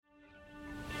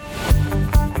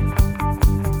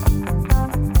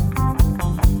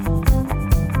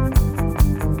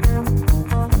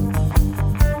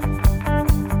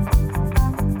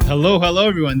Hello,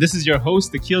 everyone. This is your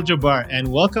host, Akil Jabbar, and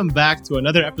welcome back to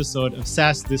another episode of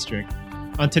SaaS District.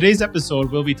 On today's episode,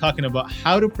 we'll be talking about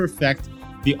how to perfect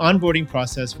the onboarding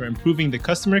process for improving the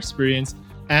customer experience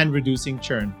and reducing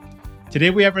churn. Today,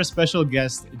 we have our special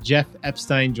guest, Jeff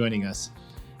Epstein, joining us.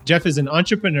 Jeff is an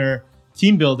entrepreneur,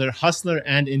 team builder, hustler,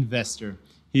 and investor.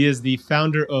 He is the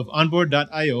founder of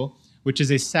Onboard.io, which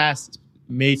is a SaaS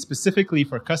made specifically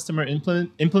for customer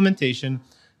implementation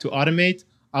to automate,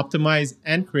 optimize,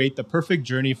 and create the perfect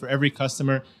journey for every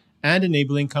customer and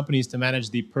enabling companies to manage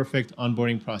the perfect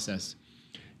onboarding process.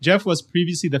 Jeff was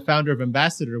previously the founder of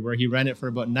Ambassador, where he ran it for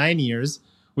about 9 years,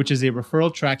 which is a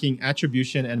referral tracking,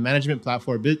 attribution, and management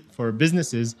platform for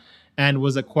businesses, and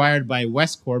was acquired by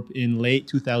Westcorp in late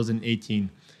 2018.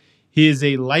 He is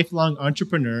a lifelong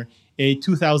entrepreneur, a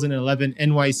 2011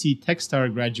 NYC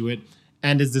Techstar graduate,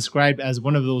 and is described as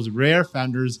one of those rare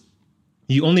founders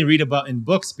you only read about in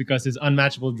books because his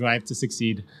unmatchable drive to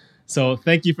succeed. So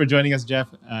thank you for joining us, Jeff.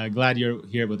 Glad you're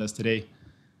here with us today.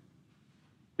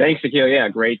 Thanks, Akil. Yeah,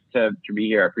 great to be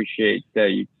here. I appreciate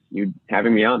you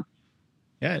having me on.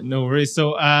 Yeah, no worries.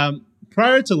 So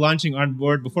prior to launching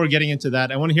Onboard, before getting into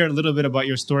that, I want to hear a little bit about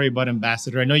your story about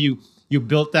Ambassador. I know you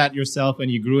built that yourself and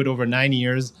you grew it over 9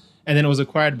 years, and then it was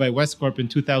acquired by Westcorp in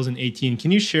 2018.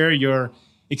 Can you share your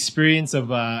experience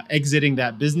of exiting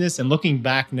that business and looking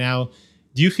back now?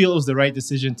 Do you feel it was the right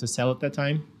decision to sell at that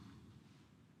time?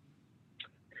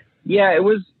 Yeah, it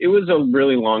was a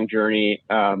really long journey.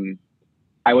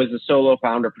 I was a solo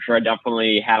founder for sure. I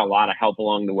definitely had a lot of help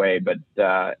along the way. But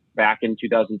back in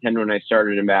 2010, when I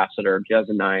started Ambassador,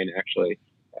 2009 actually,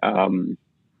 there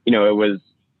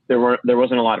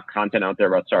wasn't a lot of content out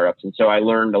there about startups, and so I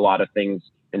learned a lot of things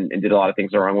and did a lot of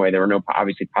things the wrong way. There were no,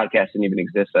 obviously, podcasts didn't even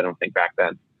exist, I don't think, back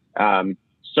then.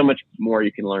 So much more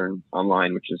you can learn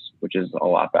online, which is a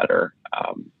lot better.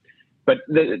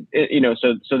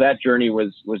 So that journey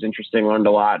was interesting. Learned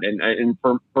a lot, and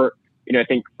for I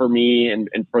think for me and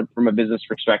from a business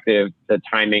perspective, the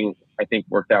timing I think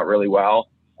worked out really well.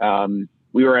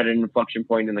 We were at an inflection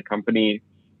point in the company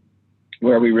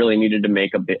where we really needed to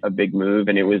make a big move,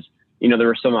 and it was there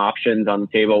were some options on the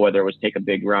table, whether it was take a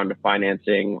big round of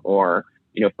financing or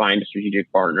find a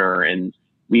strategic partner, and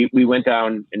we went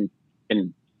down and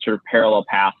sort of parallel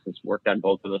paths, worked on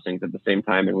both of those things at the same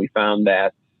time. And we found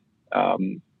that,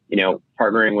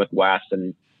 partnering with Wes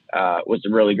was a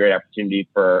really great opportunity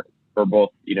for both,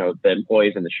 the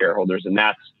employees and the shareholders. And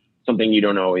that's something you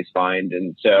don't always find.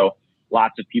 And so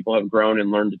lots of people have grown and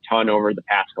learned a ton over the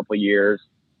past couple of years,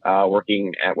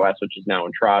 working at Wes, which is now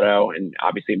Entrado, and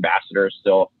obviously Ambassador is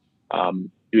still,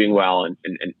 doing well.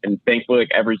 And thankfully,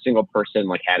 every single person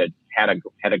had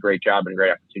a great job and a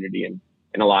great opportunity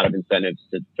and a lot of incentives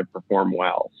to perform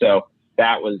well. So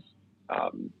that was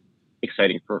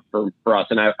exciting for us.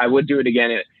 And I would do it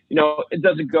again. It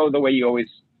doesn't go the way you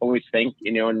always think,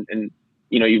 and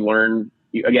you learn,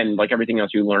 again, like everything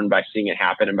else, you learn by seeing it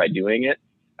happen and by doing it.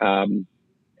 And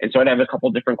so I'd have a couple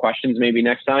different questions maybe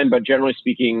next time, but generally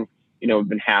speaking, I've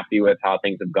been happy with how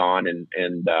things have gone and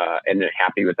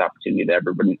happy with the opportunity that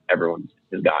everyone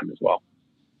has gotten as well.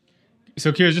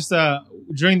 So curious, just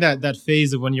during that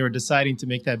phase of when you were deciding to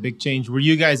make that big change, were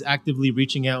you guys actively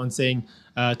reaching out and saying,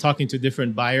 talking to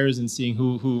different buyers and seeing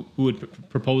who would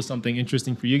propose something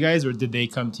interesting for you guys, or did they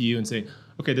come to you and say,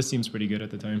 okay, this seems pretty good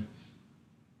at the time?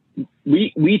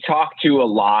 We talked to a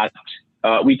lot.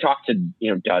 We talked to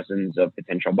dozens of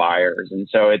potential buyers, and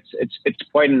so it's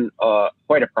quite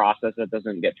a process that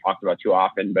doesn't get talked about too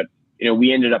often. But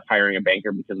we ended up hiring a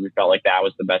banker because we felt like that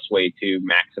was the best way to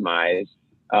maximize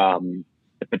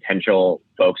the potential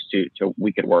folks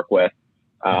we could work with.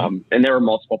 And there were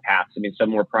multiple paths. I mean,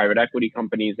 some were private equity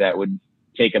companies that would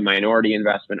take a minority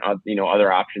investment.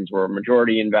 Other options were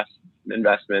majority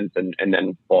investments and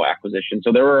then full acquisition.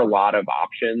 So there were a lot of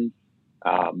options.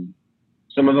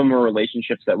 Some of them were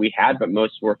relationships that we had, but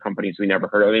most were companies we never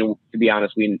heard of. I mean, to be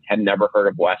honest, we had never heard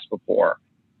of Wes before.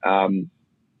 Some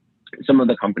of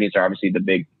the companies are obviously the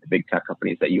big tech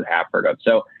companies that you have heard of.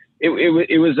 So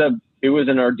it was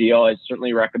an ordeal. I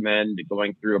certainly recommend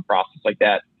going through a process like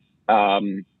that,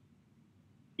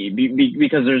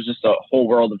 because there's just a whole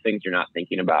world of things you're not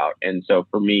thinking about. And so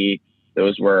for me,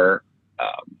 those were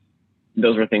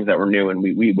things that were new, and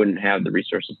we wouldn't have the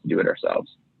resources to do it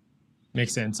ourselves.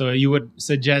 Makes sense. So you would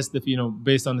suggest, if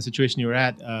based on the situation you were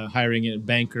at, hiring a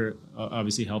banker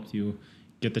obviously helped you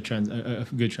get a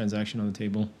good transaction on the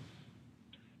table.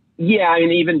 Yeah, I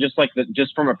mean, even just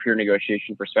from a pure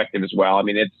negotiation perspective as well. I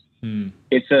mean,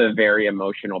 it's a very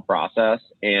emotional process,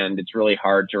 and it's really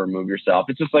hard to remove yourself.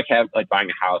 It's just like buying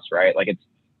a house, right? Like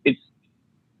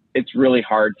it's really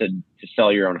hard to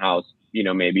sell your own house,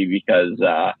 maybe because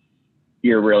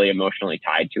you're really emotionally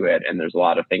tied to it, and there's a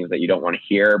lot of things that you don't want to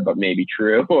hear, but maybe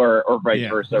true, or vice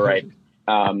versa, right?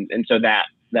 And so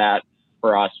that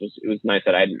for us it was nice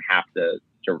that I didn't have to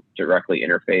directly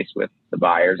interface with the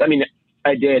buyers. I mean,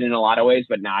 I did in a lot of ways,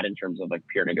 but not in terms of like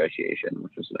pure negotiation,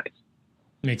 which was nice.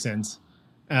 Makes sense.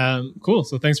 Cool.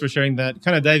 So thanks for sharing that.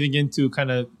 Kind of diving into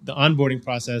kind of the onboarding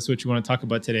process, which we want to talk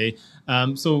about today.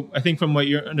 So I think from what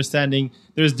you're understanding,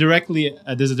 there's a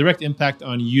direct impact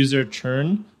on user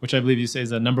churn, which I believe you say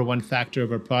is the number one factor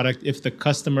of our product if the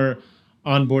customer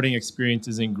onboarding experience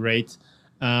isn't great.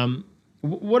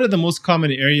 What are the most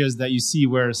common areas that you see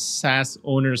where SaaS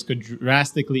owners could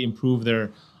drastically improve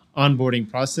their onboarding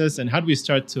process, and how do we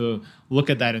start to look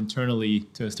at that internally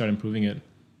to start improving it?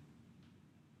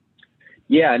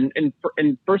 Yeah,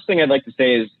 and first thing I'd like to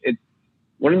say is it's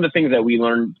one of the things that we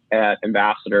learned at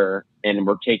Ambassador, and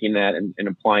we're taking that and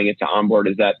applying it to onboard,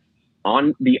 is that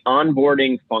the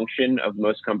onboarding function of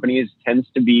most companies tends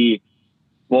to be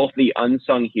both the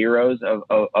unsung heroes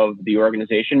of the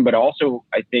organization, but also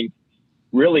I think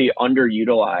really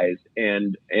underutilized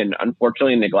and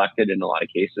unfortunately neglected in a lot of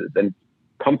cases. And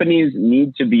companies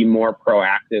need to be more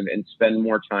proactive and spend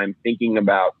more time thinking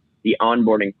about the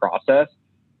onboarding process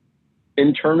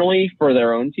internally for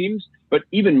their own teams. But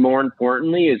even more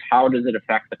importantly is how does it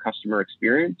affect the customer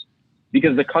experience?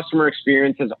 Because the customer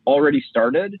experience has already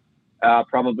started,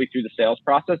 probably through the sales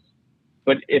process.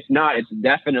 But if not, it's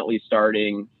definitely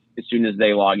starting as soon as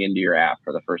they log into your app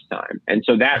for the first time. And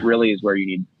so that really is where you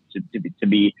need to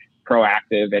be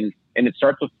proactive. And it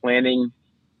starts with planning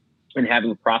and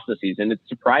having processes. And it's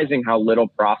surprising how little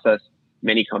process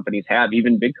many companies have,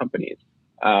 even big companies.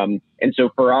 And so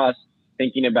for us,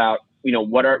 thinking about,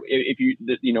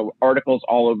 articles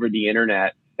all over the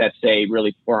internet that say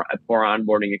really poor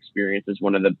onboarding experience is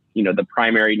one of the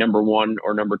primary number one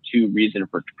or number two reason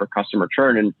for customer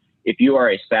churn. And if you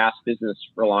are a SaaS business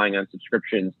relying on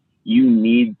subscriptions, you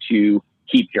need to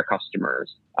keep your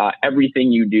customers.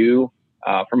 Everything you do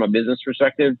from a business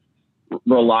perspective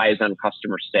relies on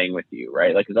customers staying with you,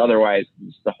 right? Like, because otherwise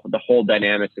the whole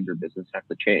dynamics of your business have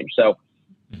to change. So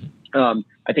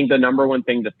I think the number one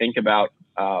thing to think about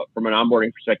from an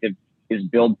onboarding perspective is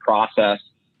build process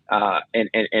and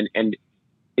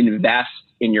invest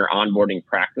in your onboarding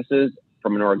practices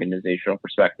from an organizational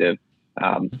perspective,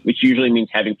 which usually means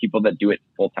having people that do it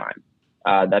full time.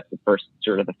 That's the first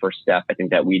step I think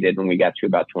that we did when we got to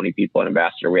about 20 people at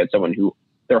Ambassador. We had someone who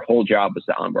their whole job was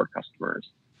to onboard customers,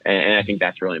 and I think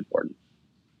that's really important.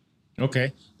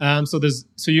 Okay.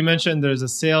 So you mentioned there's a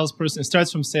salesperson. It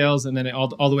starts from sales and then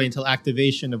all the way until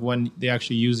activation of when they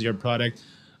actually use your product.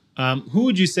 Who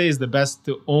would you say is the best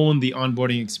to own the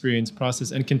onboarding experience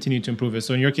process and continue to improve it?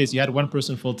 So in your case, you had one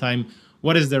person full time.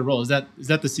 What is their role? Is that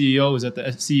the CEO? Is that the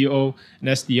CEO and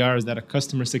SDR? Is that a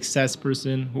customer success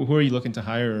person? Who are you looking to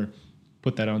hire or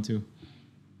put that onto?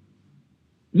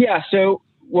 Yeah. So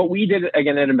what we did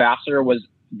again at Ambassador was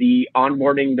the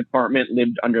onboarding department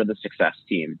lived under the success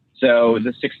team. So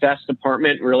the success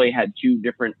department really had two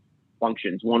different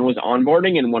functions. One was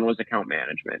onboarding and one was account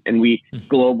management. And we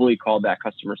globally called that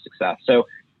customer success. So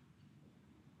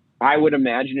I would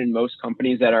imagine in most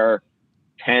companies that are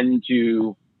 10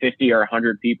 to 50 or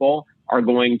 100 people are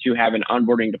going to have an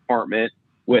onboarding department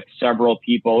with several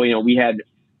people. We had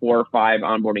 4 or 5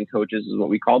 onboarding coaches is what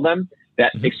we called them,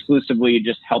 that exclusively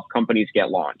just help companies get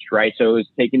launched, right? So it was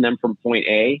taking them from point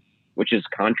A, which is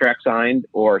contract signed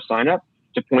or sign up,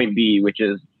 to point B, which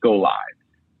is go live.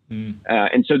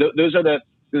 And so those are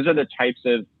the types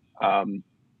of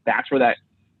that's where that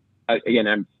again,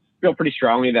 I feel pretty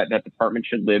strongly that department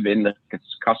should live in the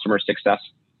customer success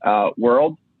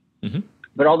world.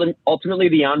 But ultimately,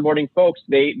 the onboarding folks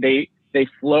they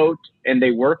float and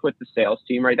they work with the sales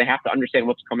team, right? They have to understand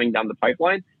what's coming down the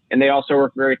pipeline, and they also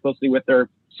work very closely with their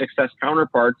success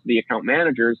counterparts, the account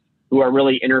managers, who are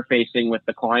really interfacing with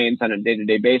the clients on a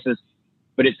day-to-day basis.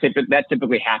 But that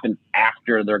typically happens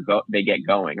after they get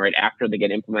going, right? After they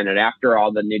get implemented, after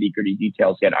all the nitty-gritty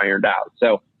details get ironed out.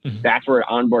 So that's where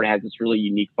onboard has this really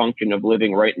unique function of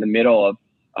living right in the middle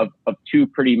of two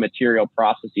pretty material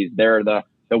processes. They're the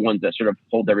ones that sort of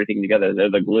hold everything together.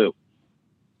 They're the glue.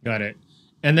 Got it.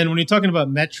 And then when you're talking about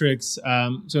metrics,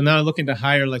 so now looking to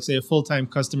hire, like say, a full-time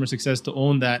customer success to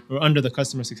own that, or under the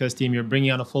customer success team, you're bringing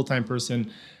on a full-time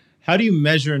person. How do you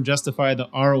measure and justify the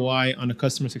ROI on a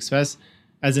customer success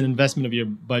as an investment of your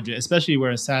budget, especially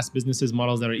where SaaS businesses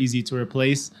models that are easy to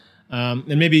replace? And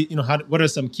maybe, what are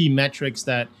some key metrics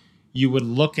that you would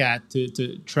look at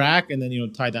to track and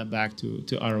then, tie that back to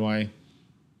ROI?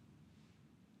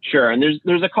 Sure. And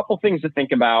there's a couple things to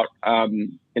think about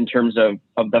in terms of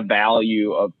the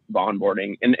value of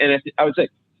onboarding. And I would say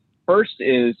first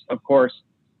is, of course,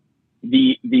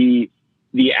 the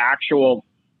actual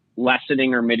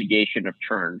lessening or mitigation of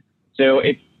churn. So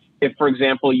if for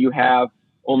example, you have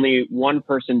only one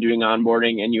person doing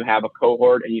onboarding and you have a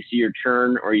cohort and you see your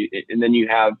churn, and then you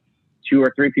have 2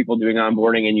 or 3 people doing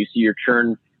onboarding and you see your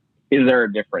churn, is there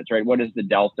a difference, right? What is the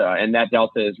delta? And that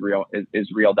delta is real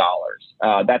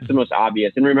dollars. That's the most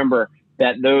obvious. And remember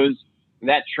that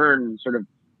that churn sort of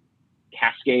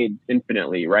cascades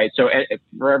infinitely, right? So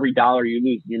for every dollar you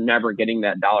lose, you're never getting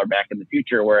that dollar back in the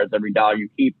future. Whereas every dollar you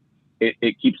keep,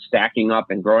 it keeps stacking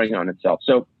up and growing on itself.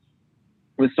 So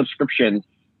with subscriptions,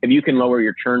 if you can lower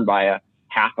your churn by a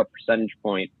 0.5 percentage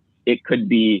point, it could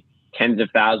be tens of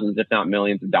thousands, if not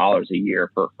millions of dollars a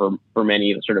year for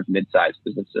many sort of mid-sized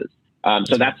businesses.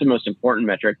 So that's the most important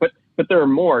metric, but there are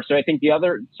more. So I think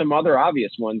some other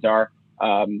obvious ones are,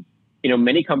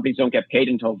 many companies don't get paid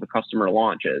until the customer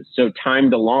launches. So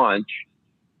time to launch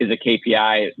is a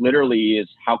KPI. Literally is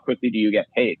how quickly do you get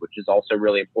paid, which is also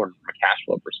really important from a cash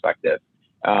flow perspective.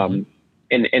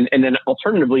 And then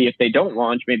alternatively, if they don't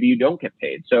launch, maybe you don't get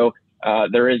paid. So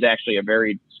there is actually a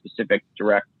very specific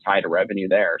direct tie to revenue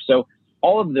there. So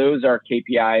all of those are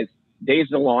KPIs. Days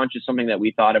to launch is something that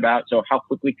we thought about. So how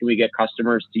quickly can we get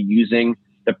customers to using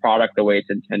the product the way it's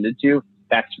intended to?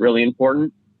 That's really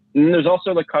important. And then there's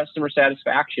also the customer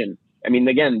satisfaction. I mean,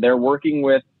 again,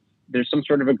 there's some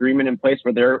sort of agreement in place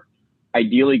where they're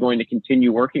ideally going to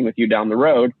continue working with you down the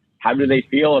road. How do they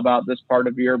feel about this part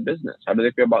of your business? How do they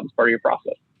feel about this part of your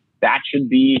process? That should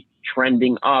be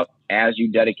trending up as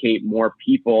you dedicate more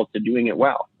people to doing it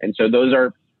well. And so those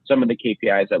are some of the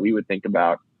KPIs that we would think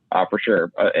about for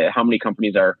sure. How many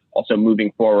companies are also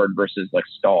moving forward versus like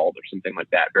stalled or something like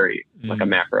that, very like a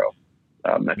macro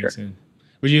metric.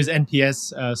 Would you use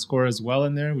NPS score as well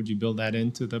in there? Would you build that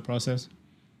into the process?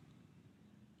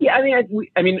 Yeah,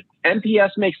 I mean,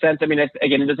 NPS makes sense. I mean,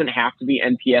 again, it doesn't have to be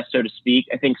NPS, so to speak.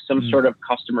 I think some sort of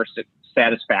customer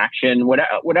satisfaction,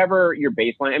 whatever your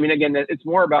baseline. I mean, again, it's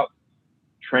more about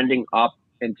trending up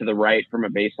and to the right from a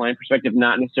baseline perspective,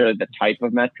 not necessarily the type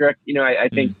of metric. I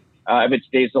think if it's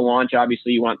days to launch,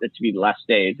 obviously you want it to be less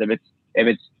days. If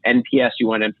it's NPS, you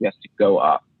want NPS to go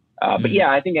up. But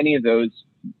yeah, I think any of those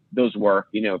work.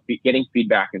 Getting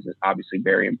feedback is obviously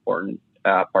very important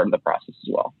part of the process as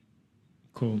well.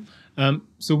 Cool.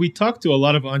 So we talked to a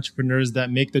lot of entrepreneurs that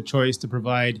make the choice to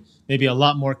provide maybe a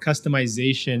lot more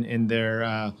customization in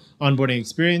their onboarding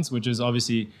experience, which is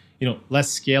obviously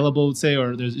less scalable, let's say,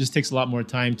 or it just takes a lot more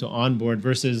time to onboard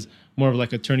versus more of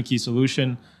like a turnkey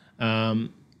solution,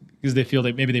 because they feel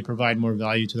that maybe they provide more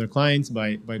value to their clients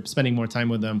by spending more time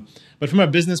with them. But from a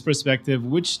business perspective,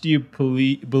 which do you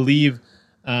believe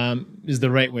is the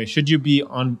right way? Should you be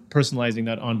personalizing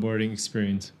that onboarding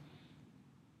experience?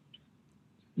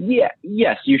 Yeah,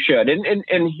 yes, you should.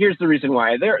 And here's the reason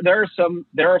why. There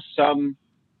are some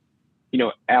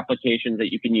applications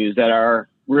that you can use that are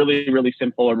really, really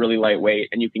simple or really lightweight,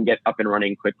 and you can get up and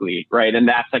running quickly, right? And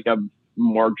that's like a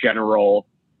more general,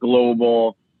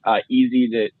 global, easy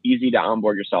to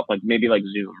onboard yourself, like maybe like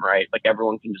Zoom, right? Like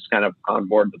everyone can just kind of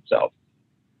onboard themselves.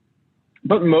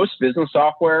 But most business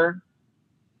software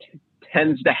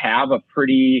tends to have a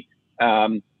pretty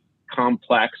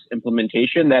complex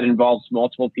implementation that involves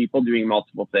multiple people doing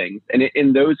multiple things. And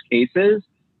in those cases,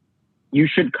 you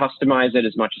should customize it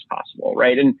as much as possible,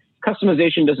 right? And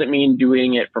customization doesn't mean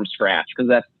doing it from scratch, because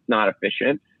that's not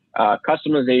efficient.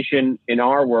 Customization in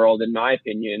our world, in my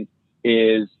opinion,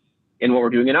 is, and what we're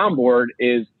doing in Onboard,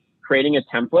 is creating a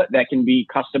template that can be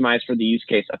customized for the use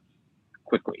case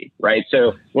quickly, right?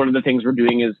 So one of the things we're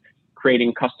doing is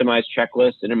creating customized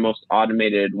checklists in a most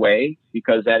automated way,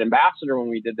 because at Ambassador, when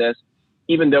we did this,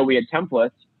 even though we had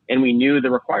templates and we knew the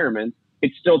requirements,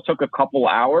 it still took a couple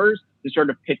hours to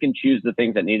sort of pick and choose the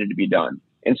things that needed to be done.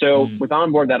 And so with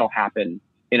Onboard, that'll happen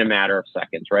in a matter of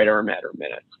seconds, right? Or a matter of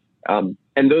minutes.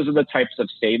 And those are the types of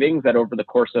savings that over the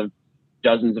course of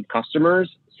dozens of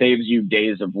customers saves you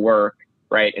days of work,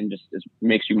 right? And just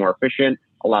makes you more efficient,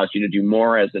 allows you to do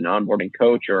more as an onboarding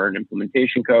coach or an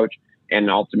implementation coach, and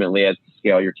ultimately as to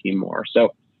scale your team more.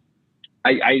 So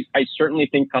I certainly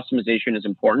think customization is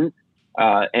important.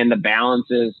 And the balance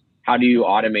is, how do you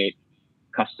automate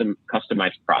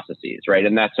customized processes, right?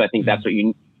 And I think that's what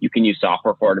you can use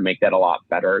software for, to make that a lot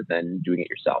better than doing it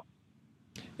yourself.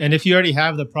 And if you already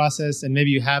have the process and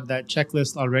maybe you have that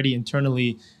checklist already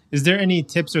internally, is there any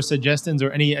tips or suggestions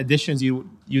or any additions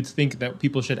you'd think that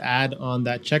people should add on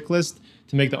that checklist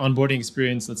to make the onboarding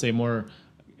experience, let's say,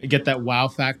 get that wow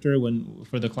factor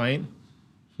for the client?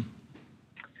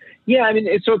 Yeah, I mean,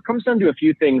 so it comes down to a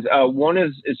few things. One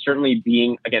is certainly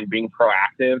being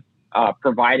proactive.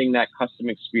 Providing that custom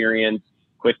experience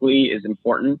quickly is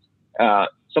important.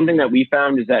 something that we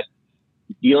found is that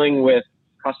dealing with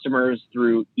customers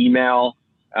through email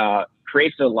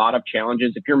creates a lot of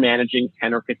challenges. If you're managing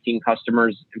 10 or 15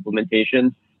 customers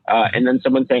implementation, and then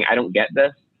someone saying, I don't get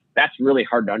this, that's really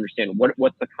hard to understand.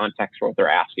 What's the context for what they're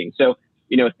asking? So,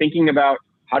 thinking about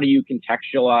how do you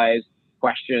contextualize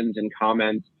questions and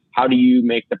comments? How do you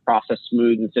make the process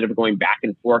smooth instead of going back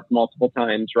and forth multiple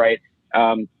times, right?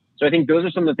 So I think those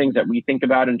are some of the things that we think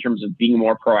about in terms of being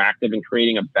more proactive and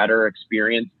creating a better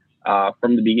experience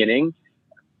from the beginning.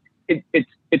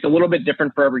 It's a little bit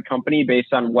different for every company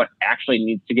based on what actually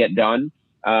needs to get done.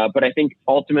 But I think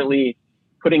ultimately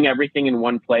putting everything in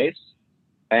one place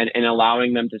and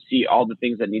allowing them to see all the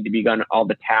things that need to be done, all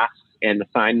the tasks and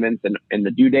assignments and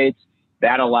the due dates,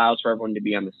 that allows for everyone to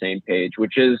be on the same page,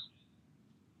 which is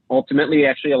ultimately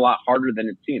actually a lot harder than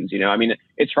it seems.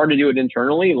 It's hard to do it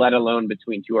internally, let alone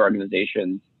between two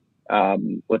organizations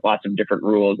with lots of different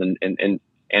rules and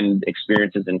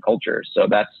experiences and cultures. So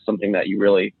that's something that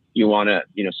you want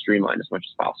to streamline as much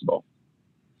as possible.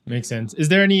 Makes sense. Is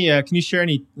there any? Can you share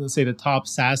any, let's say, the top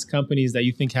SaaS companies that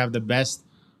you think have the best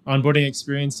onboarding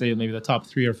experience? Say maybe the top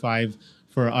 3 or 5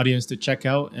 for our audience to check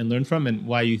out and learn from, and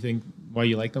why you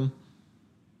like them.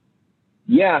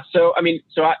 Yeah. So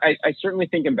I certainly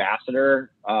think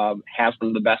Ambassador has one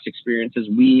of the best experiences.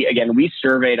 We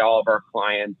surveyed all of our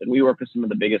clients, and we work with some of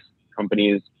the biggest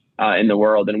companies in the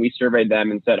world, and we surveyed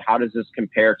them and said, how does this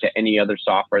compare to any other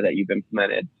software that you've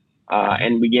implemented?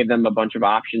 And we gave them a bunch of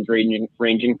options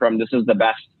ranging from this is the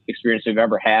best experience we've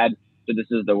ever had to this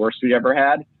is the worst we've ever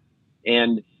had.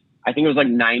 And I think it was like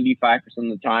 95% of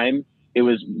the time it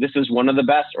was this is one of the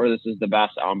best or this is the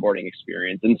best onboarding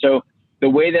experience. And so the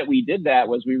way that we did that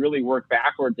was we really worked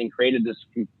backwards and created this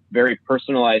very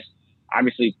personalized,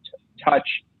 obviously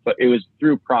touch, but it was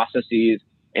through processes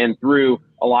and through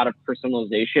a lot of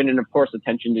personalization and of course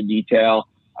attention to detail.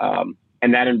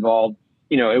 And that involved,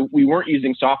 we weren't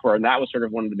using software, and that was sort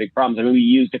of one of the big problems. We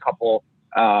used a couple,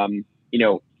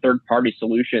 third-party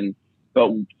solutions,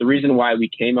 but the reason why we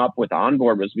came up with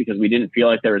Onboard was because we didn't feel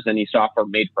like there was any software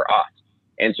made for us.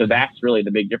 And so that's really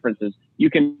the big difference is you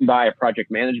can buy a project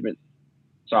management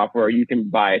software, you can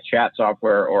buy a chat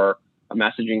software or a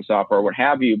messaging software, what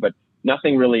have you, but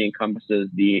nothing really encompasses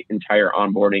the entire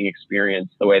onboarding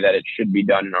experience the way that it should be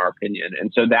done, in our opinion.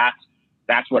 And so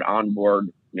that's what Onboard,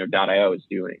 .io is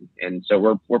doing. And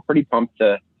so we're pretty pumped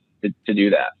to do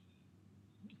that.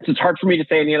 So it's hard for me to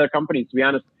say any other companies, to be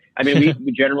honest.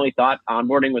 We generally thought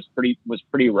onboarding was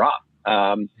pretty rough.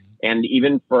 And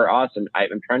even for us, and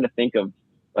I'm trying to think of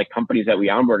like companies that we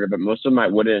onboarded, but most of them I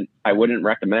wouldn't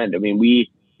recommend. We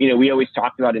always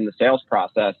talked about in the sales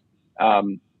process,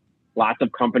 lots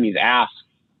of companies ask,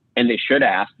 and they should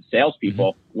ask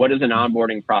salespeople, what does an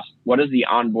onboarding process? What does the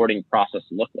onboarding process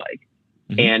look like?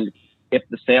 Mm-hmm. And if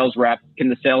can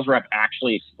the sales rep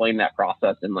actually explain that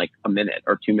process in like a minute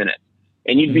or 2 minutes?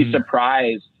 And you'd be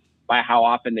surprised by how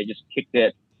often they just kicked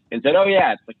it and said, oh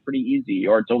yeah, it's like pretty easy,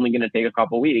 or it's only going to take a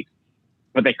couple weeks,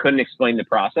 but they couldn't explain the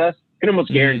process. I can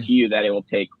almost guarantee you that it will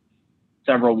take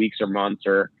several weeks or months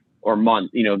or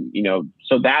months,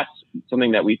 so that's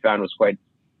something that we found was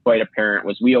quite apparent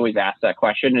was we always asked that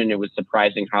question, and it was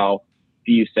surprising how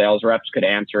few sales reps could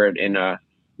answer it in a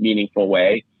meaningful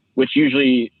way, which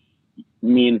usually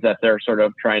means that they're sort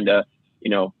of trying to,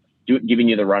 giving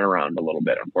you the runaround a little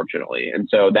bit, unfortunately. And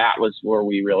so that was where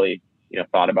we really,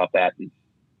 thought about that and,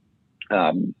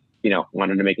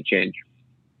 wanted to make a change.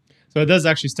 So it does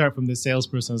actually start from the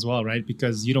salesperson as well, right?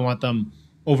 Because you don't want them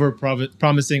over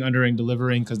promising, under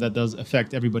delivering, because that does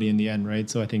affect everybody in the end, right?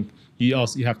 So I think you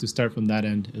have to start from that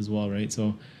end as well, right?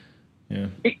 So, yeah.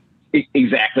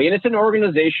 Exactly. And it's an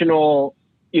organizational,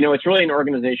 it's really an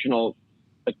organizational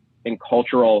and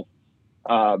cultural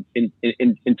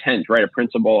intent, right? A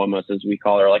principle almost, as we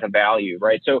call it, or like a value,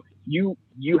 right? So you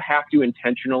have to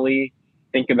intentionally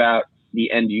think about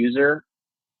the end user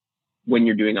when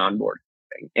you're doing onboarding.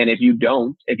 And if you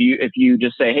don't, if you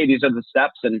just say, hey, these are the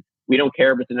steps, and we don't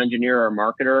care if it's an engineer or a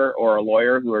marketer or a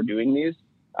lawyer who are doing these,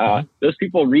 those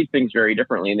people read things very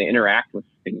differently and they interact with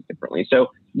things differently. So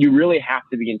you really have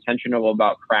to be intentional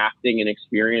about crafting an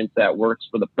experience that works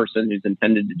for the person who's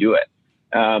intended to do it.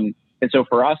 And so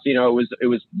for us, it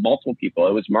was multiple people.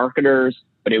 It was marketers,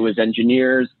 but it was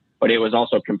engineers, but it was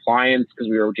also compliance because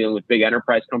we were dealing with big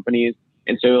enterprise companies.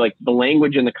 And so like the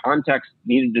language and the context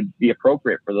needed to be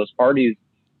appropriate for those parties.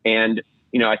 And,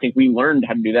 I think we learned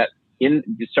how to do that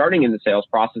starting in the sales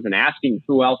process and asking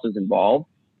who else is involved.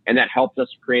 And that helped us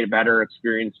create a better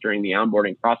experience during the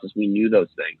onboarding process. We knew those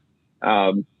things.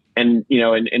 And,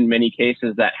 in many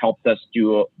cases that helped us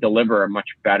deliver a much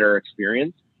better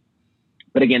experience.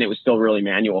 But again, it was still really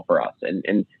manual for us.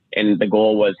 And And the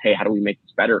goal was, hey, how do we make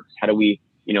this better? How do we,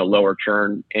 lower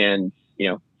churn and,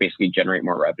 basically generate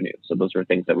more revenue? So those are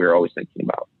things that we were always thinking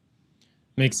about.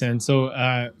 Makes sense. So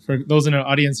for those in our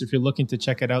audience, if you're looking to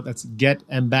check it out, that's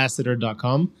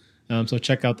getambassador.com. So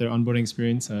check out their onboarding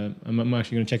experience. I'm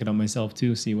actually going to check it out myself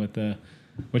too, see what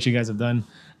you guys have done.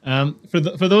 For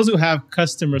those who have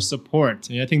customer support,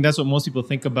 I think that's what most people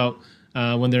think about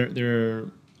when they're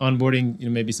onboarding.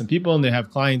 Maybe some people and they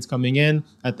have clients coming in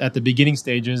at the beginning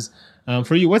stages.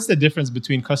 For you, what's the difference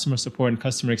between customer support and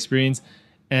customer experience?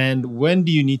 And when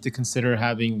do you need to consider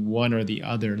having one or the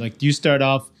other? Like, do you start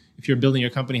off, if you're building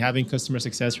your company, having customer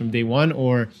success from day one,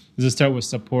 or does it start with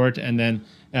support and then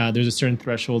there's a certain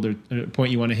threshold or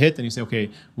point you want to hit and you say, okay,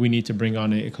 we need to bring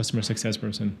on a customer success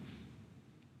person?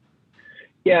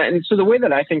 Yeah, and so the way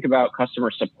that I think about customer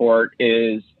support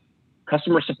is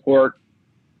customer support,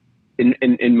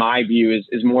 in my view,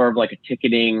 is more of like a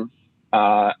ticketing,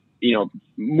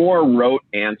 more rote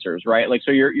answers, right? Like,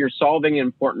 so you're solving an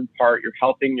important part, you're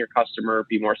helping your customer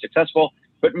be more successful,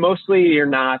 but mostly you're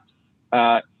not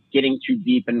getting too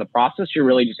deep in the process. You're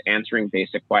really just answering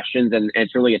basic questions, and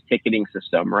it's really a ticketing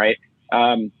system, right?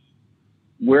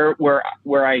 Where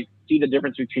I see the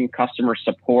difference between customer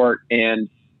support and,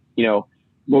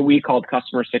 what we called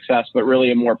customer success, but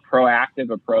really a more proactive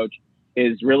approach,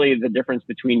 is really the difference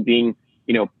between being,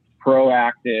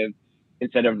 proactive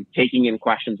instead of taking in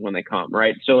questions when they come,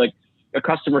 right? So like a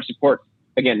customer support,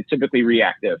 again, typically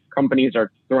reactive. Companies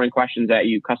are throwing questions at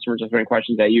you, customers are throwing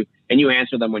questions at you, and you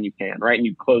answer them when you can, right? And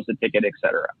you close the ticket, et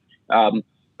cetera.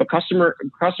 But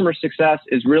customer success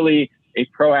is really a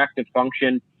proactive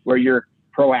function where you're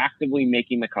proactively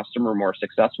making the customer more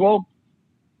successful.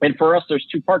 And for us, there's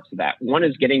two parts to that. One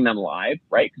is getting them live,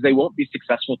 right? Because they won't be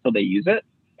successful till they use it.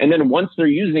 And then once they're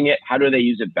using it, how do they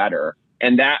use it better?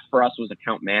 And that for us was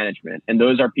account management. And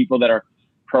those are people that are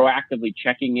proactively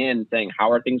checking in, saying,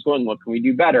 how are things going? What can we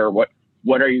do better? What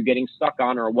are you getting stuck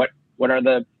on? Or what are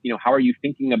the, how are you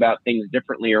thinking about things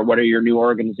differently? Or what are your new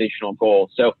organizational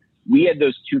goals? So we had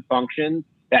those two functions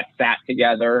that sat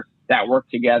together, that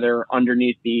worked together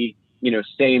underneath the,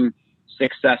 same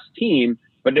success team,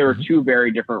 but there were two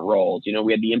very different roles.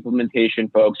 We had the implementation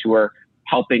folks who were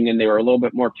helping and they were a little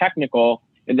bit more technical.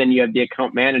 And then you have the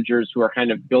account managers who are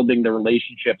kind of building the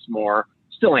relationships more,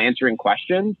 still answering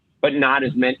questions, but not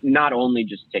only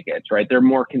just tickets, right? They're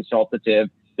more consultative.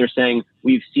 They're saying,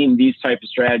 we've seen these type of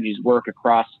strategies work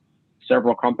across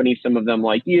several companies, some of them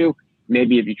like you.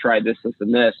 Maybe if you try this,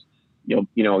 and this, you'll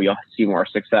see more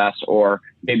success. Or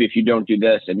maybe if you don't do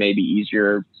this, it may be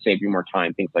easier, save you more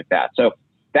time, things like that. So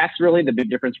that's really the big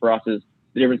difference for us, is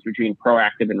the difference between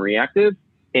proactive and reactive,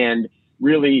 and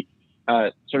really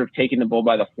sort of taking the bull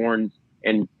by the horns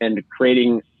and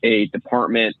creating a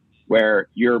department where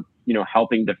you're,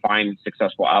 helping define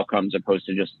successful outcomes opposed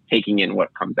to just taking in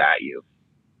what comes at you.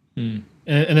 And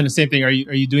then the same thing, are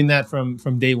you doing that from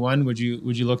day one? Would you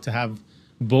look to have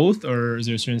both, or is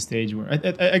there a certain stage where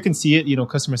I can see it,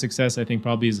 customer success, I think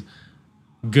probably is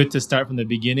good to start from the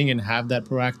beginning and have that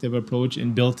proactive approach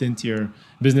and built into your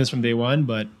business from day one.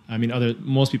 But I mean,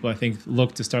 most people I think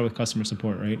look to start with customer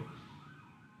support, right?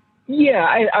 Yeah,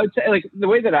 I would say like the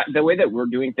way that we're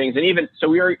doing things, and even so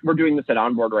we're doing this at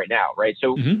Onboard right now, right?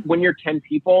 So when you're 10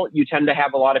 people, you tend to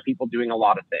have a lot of people doing a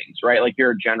lot of things, right? Like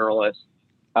you're a generalist.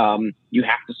 You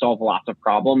have to solve lots of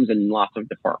problems in lots of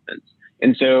departments.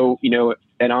 And so,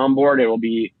 at Onboard, it will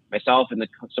be myself and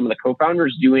some of the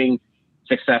co-founders doing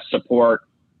success support,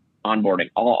 onboarding.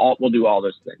 We'll do all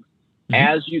those things.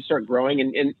 As you start growing,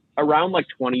 and around like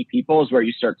 20 people is where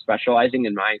you start specializing,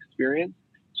 in my experience.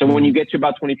 So when you get to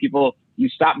about 20 people, you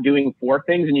stop doing 4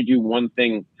 things and you do one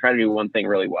thing, try to do one thing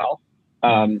really well.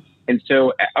 And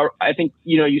so I think,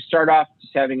 you start off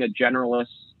just having a generalist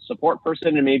support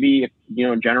person and maybe,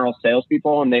 general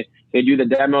salespeople, and they do the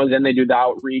demos and they do the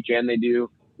outreach and they do,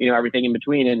 everything in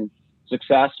between. And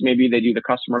success, maybe they do the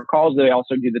customer calls. They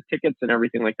also do the tickets and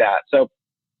everything like that. So,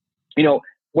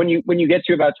 when you get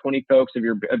to about 20 folks, if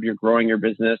you're growing your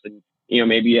business, and,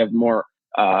 maybe you have more,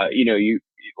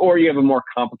 you have a more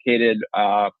complicated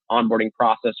onboarding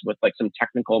process with like some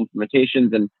technical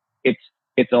implementations, and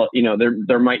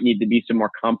there might need to be some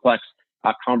more complex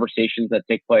conversations that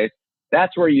take place.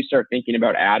 That's where you start thinking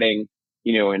about adding,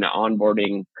 an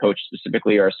onboarding coach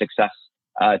specifically, or a success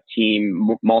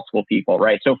team, multiple people,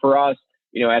 right? So for us,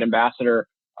 at Ambassador,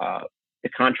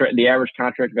 the average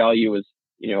contract value was,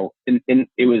 it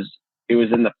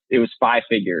was 5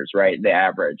 figures, right? The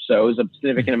average. So it was a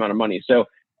significant amount of money. So,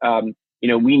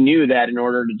 we knew that in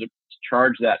order to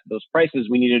charge those prices,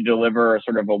 we needed to deliver a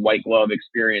sort of a white glove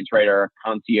experience, right? Or a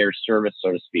concierge service,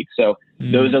 so to speak. So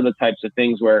those are the types of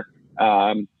things where,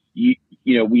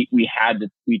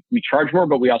 we charge more,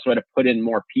 but we also had to put in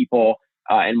more people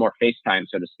and more face time,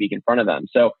 so to speak, in front of them.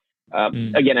 So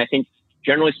again, I think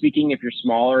generally speaking, if you're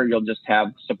smaller, you'll just have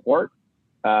support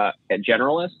at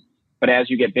generalists. But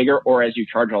as you get bigger or as you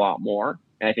charge a lot more,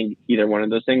 and I think either one of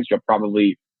those things, you'll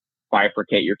probably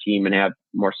bifurcate your team and have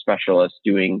more specialists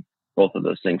doing both of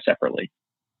those things separately.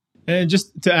 And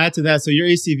just to add to that, so your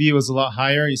ACV was a lot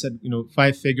higher. You said,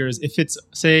 5 figures. If it's,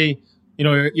 say,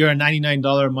 you're a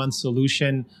 $99 a month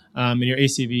solution, and your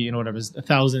ACV, whatever, is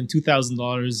 $1,000,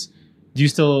 $2,000,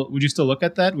 would you still look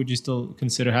at that? Would you still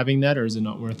consider having that, or is it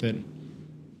not worth it?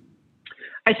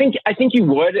 I think you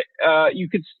would.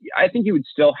 I think you would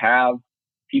still have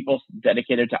people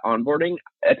dedicated to onboarding.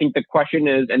 I think the question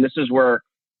is, and this is where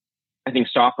I think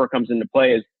software comes into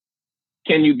play, is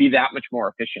can you be that much more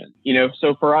efficient?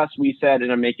 So for us, we said,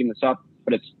 and I'm making this up,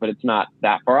 but it's not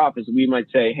that far off, is we might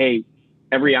say, hey,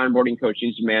 every onboarding coach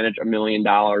needs to manage $1 million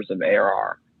of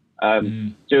ARR.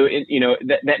 So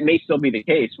that may still be the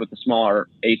case with the smaller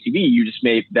ACV. You just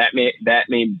that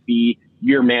may be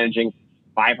you're managing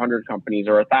 500 companies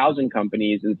or 1,000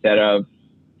 companies instead of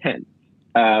 10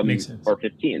 or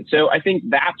 15. So I think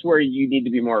that's where you need to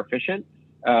be more efficient.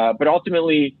 But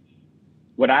ultimately,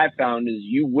 what I've found is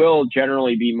you will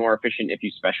generally be more efficient if you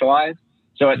specialize.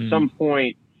 So at some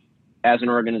point, as an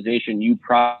organization, you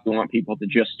probably want people to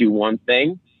just do one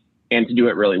thing and to do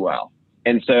it really well.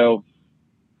 And so,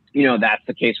 that's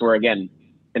the case where, again,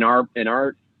 in our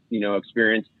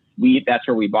experience, that's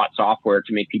where we bought software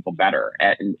to make people better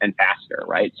and faster,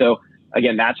 right? So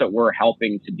again, that's what we're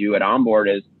helping to do at Onboard,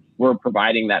 is we're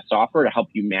providing that software to help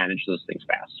you manage those things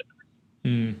faster.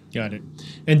 Got it.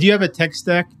 And do you have a tech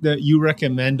stack that you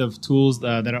recommend of tools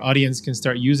that our audience can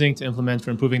start using to implement for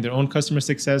improving their own customer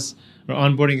success or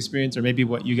onboarding experience, or maybe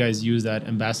what you guys use at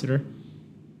Ambassador?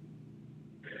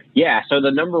 Yeah. So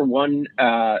the number one,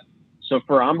 so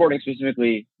for onboarding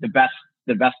specifically, the best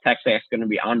tech stack is going to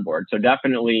be Onboard. So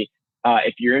definitely,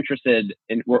 if you're interested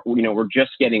in, we're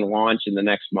just getting launched in the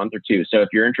next month or two. So if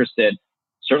you're interested,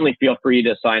 certainly feel free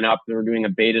to sign up. We're doing a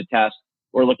beta test.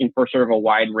 We're looking for sort of a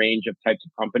wide range of types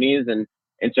of companies. And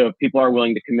so if people are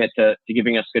willing to commit to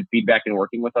giving us good feedback and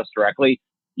working with us directly,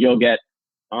 you'll get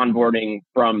onboarding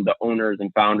from the owners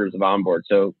and founders of Onboard.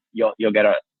 So you'll get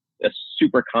a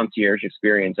super concierge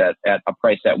experience at a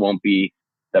price that won't be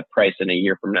the price in a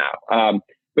year from now.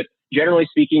 But generally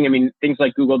speaking, I mean, things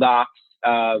like Google Docs,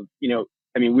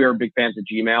 we are big fans of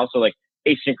Gmail. So like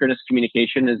asynchronous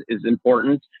communication is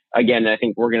important. Again, I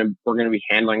think we're going to be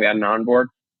handling that in Onboard.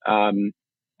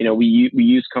 We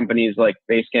use companies like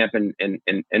Basecamp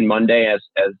and Monday as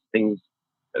things,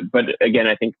 but again,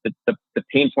 I think that the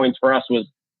pain points for us was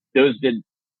those did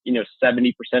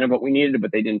 70% of what we needed,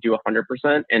 but they didn't do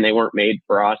 100%, and they weren't made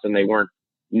for us, and they weren't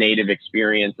native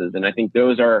experiences. And I think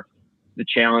those are the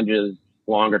challenges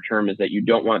longer term, is that you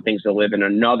don't want things to live in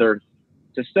another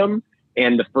system,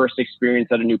 and the first experience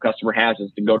that a new customer has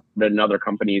is to go to another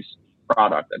company's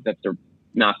product. That's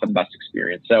not the best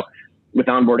experience. So with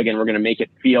Onboard, again, we're going to make it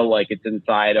feel like it's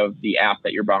inside of the app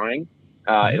that you're buying.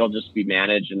 It'll just be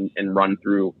managed and run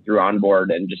through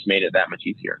Onboard, and just made it that much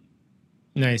easier.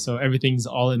 Nice. So everything's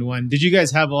all in one. Did you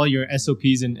guys have all your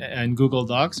SOPs in Google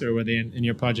Docs, or were they in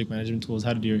your project management tools?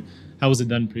 How was it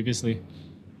done previously?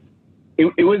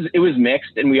 It was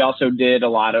mixed, and we also did a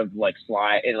lot of like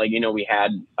slide, and we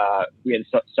had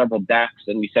several decks,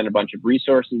 and we sent a bunch of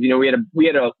resources.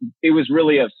 It was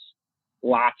really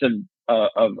lots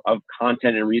of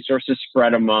content and resources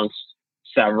spread amongst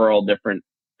several different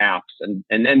apps, and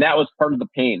that was part of the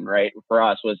pain, right? For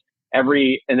us was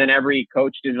every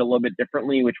coach did it a little bit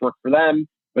differently, which worked for them,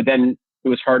 but then it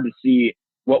was hard to see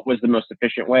what was the most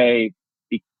efficient way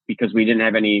because we didn't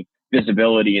have any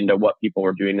visibility into what people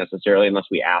were doing necessarily unless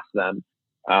we asked them.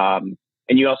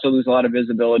 And you also lose a lot of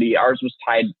visibility. Ours was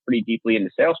tied pretty deeply into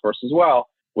Salesforce as well,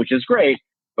 which is great.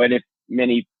 But if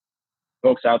many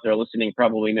folks out there listening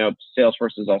probably know,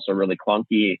 Salesforce is also really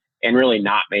clunky and really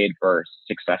not made for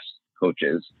success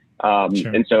coaches.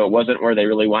 Sure. And so it wasn't where they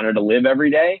really wanted to live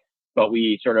every day, but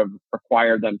we sort of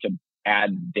required them to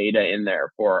add data in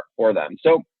there for them.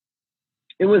 So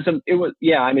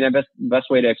the best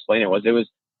way to explain it was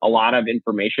a lot of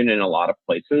information in a lot of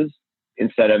places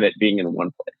instead of it being in one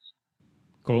place.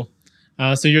 Cool.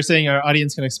 So you're saying our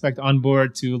audience can expect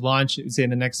Onboard to launch, say,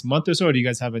 in the next month or so, or do you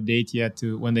guys have a date yet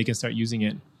to when they can start using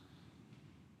it?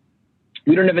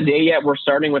 We don't have a date yet. We're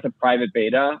starting with a private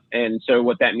beta. And so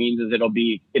what that means is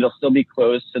it'll still be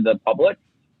closed to the public,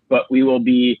 but we will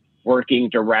be working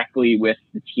directly with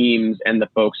the teams and the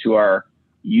folks who are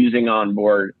using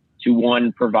Onboard to,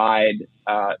 one, provide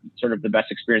sort of the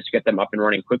best experience to get them up and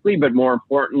running quickly, but more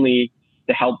importantly,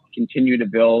 to help continue to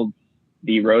build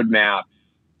the roadmap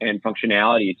and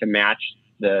functionality to match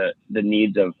the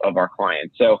needs of our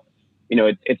clients. So,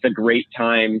 it's a great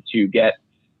time to get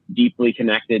deeply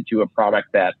connected to a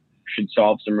product that should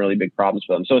solve some really big problems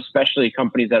for them. So especially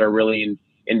companies that are really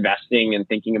investing and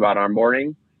thinking about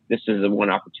onboarding, this is the one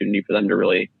opportunity for them to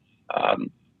really,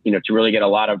 to really get a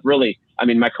lot of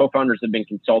my co-founders have been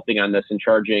consulting on this and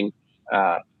charging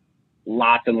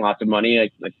lots and lots of money,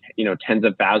 like tens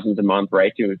of thousands a month,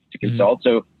 right, to consult.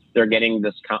 So they're getting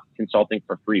this consulting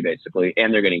for free, basically,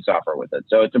 and they're getting software with it.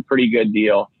 So it's a pretty good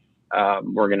deal.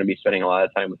 We're going to be spending a lot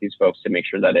of time with these folks to make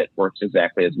sure that it works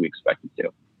exactly as we expect it to.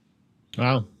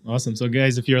 Wow. Awesome. So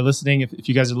guys, if you're listening, if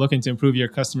you guys are looking to improve your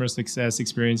customer success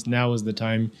experience, now is the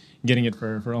time. Getting it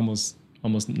for almost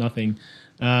nothing.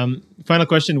 Final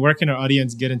question, where can our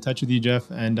audience get in touch with you,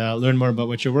 Jeff, and learn more about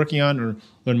what you're working on or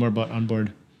learn more about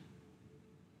Onboard?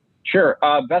 Sure.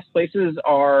 Best places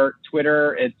are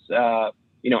Twitter. It's, at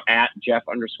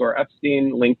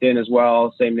Jeff_Epstein, LinkedIn as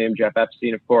well. Same name, Jeff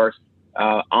Epstein, of course.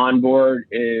 Onboard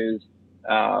is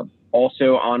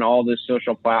also on all the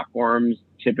social platforms.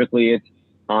 Typically, it's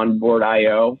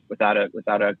Onboard.io without a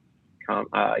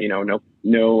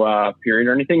no period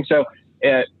or anything. So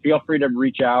feel free to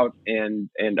reach out, and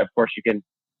of course you can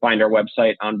find our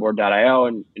website Onboard.io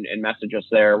and message us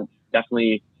there.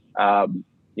 Definitely, love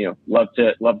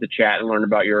to chat and learn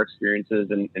about your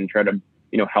experiences and try to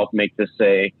help make this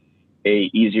a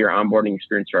easier onboarding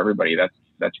experience for everybody.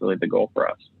 That's really the goal for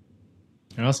us.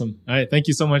 Awesome. All right. Thank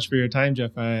you so much for your time,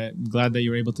 Jeff. I'm glad that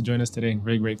you were able to join us today.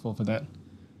 Very grateful for that.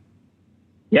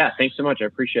 Yeah, thanks so much. I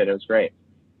appreciate it. It was great.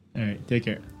 All right. Take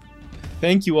care.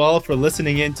 Thank you all for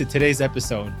listening in to today's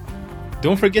episode.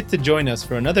 Don't forget to join us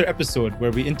for another episode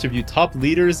where we interview top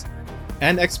leaders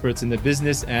and experts in the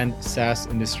business and SaaS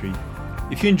industry.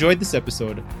 If you enjoyed this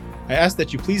episode, I ask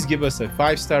that you please give us a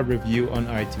 5-star review on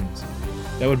iTunes.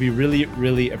 That would be really,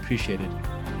 really appreciated.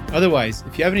 Otherwise,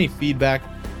 if you have any feedback,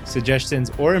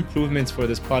 suggestions, or improvements for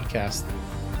this podcast,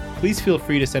 please feel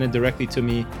free to send it directly to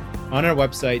me on our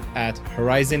website at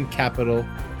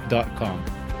horizoncapital.com,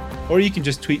 or you can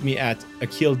just tweet me at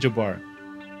Akil Jabbar.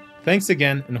 Thanks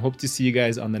again, and hope to see you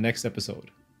guys on the next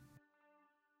episode.